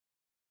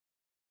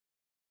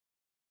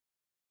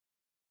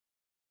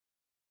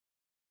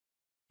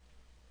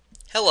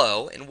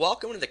Hello and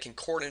welcome to the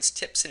Concordance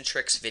Tips and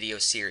Tricks video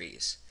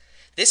series.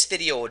 This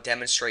video will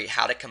demonstrate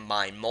how to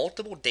combine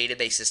multiple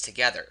databases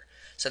together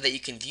so that you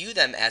can view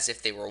them as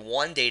if they were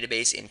one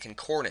database in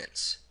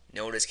concordance,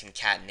 known as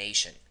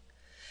concatenation.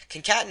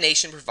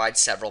 Concatenation provides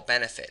several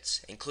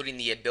benefits, including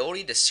the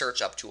ability to search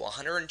up to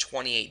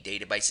 128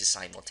 databases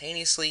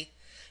simultaneously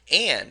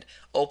and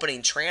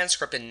opening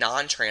transcript and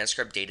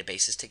non-transcript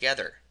databases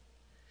together.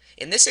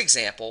 In this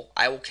example,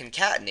 I will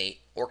concatenate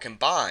or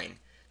combine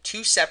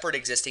two separate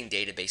existing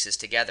databases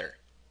together.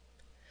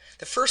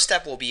 The first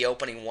step will be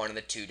opening one of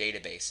the two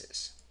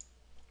databases.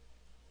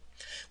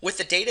 With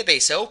the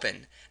database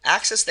open,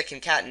 access the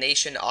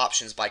concatenation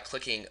options by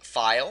clicking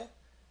File,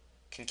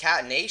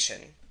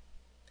 Concatenation,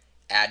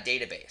 Add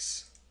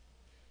Database.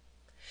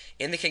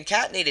 In the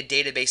Concatenated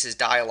Databases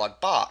dialog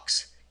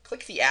box,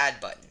 click the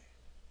Add button.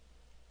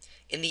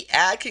 In the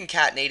Add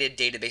Concatenated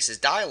Databases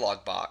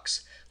dialog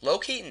box,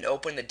 locate and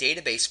open the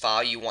database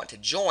file you want to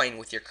join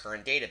with your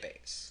current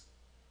database.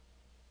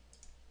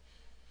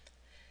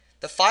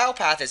 The file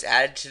path is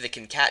added to the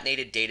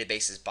Concatenated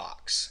Databases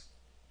box.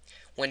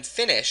 When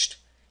finished,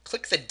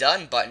 click the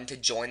Done button to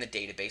join the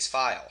database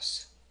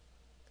files.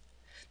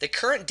 The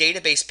current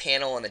database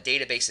panel in the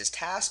Databases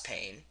task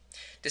pane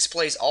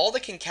displays all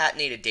the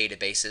concatenated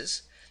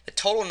databases, the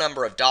total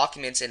number of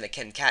documents in the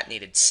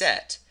concatenated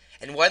set,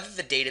 and whether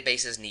the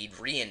databases need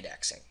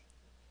reindexing.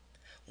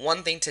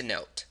 One thing to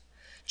note: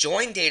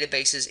 joined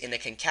databases in the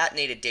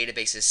concatenated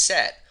databases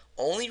set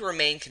only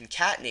remain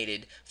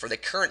concatenated for the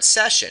current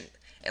session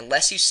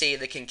unless you save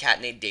the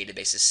concatenated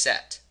databases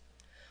set.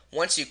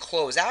 Once you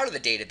close out of the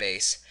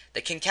database, the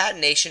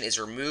concatenation is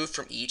removed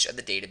from each of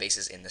the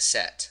databases in the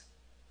set.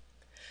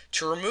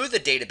 To remove the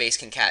database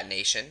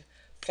concatenation,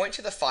 point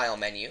to the File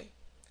menu,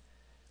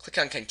 click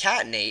on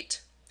Concatenate,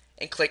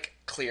 and click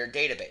Clear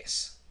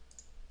Database.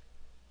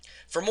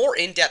 For more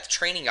in-depth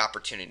training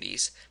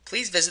opportunities,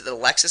 please visit the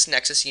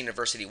LexisNexis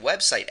University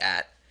website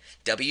at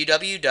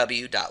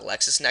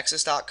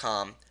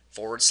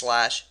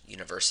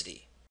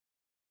www.lexisnexis.com/university.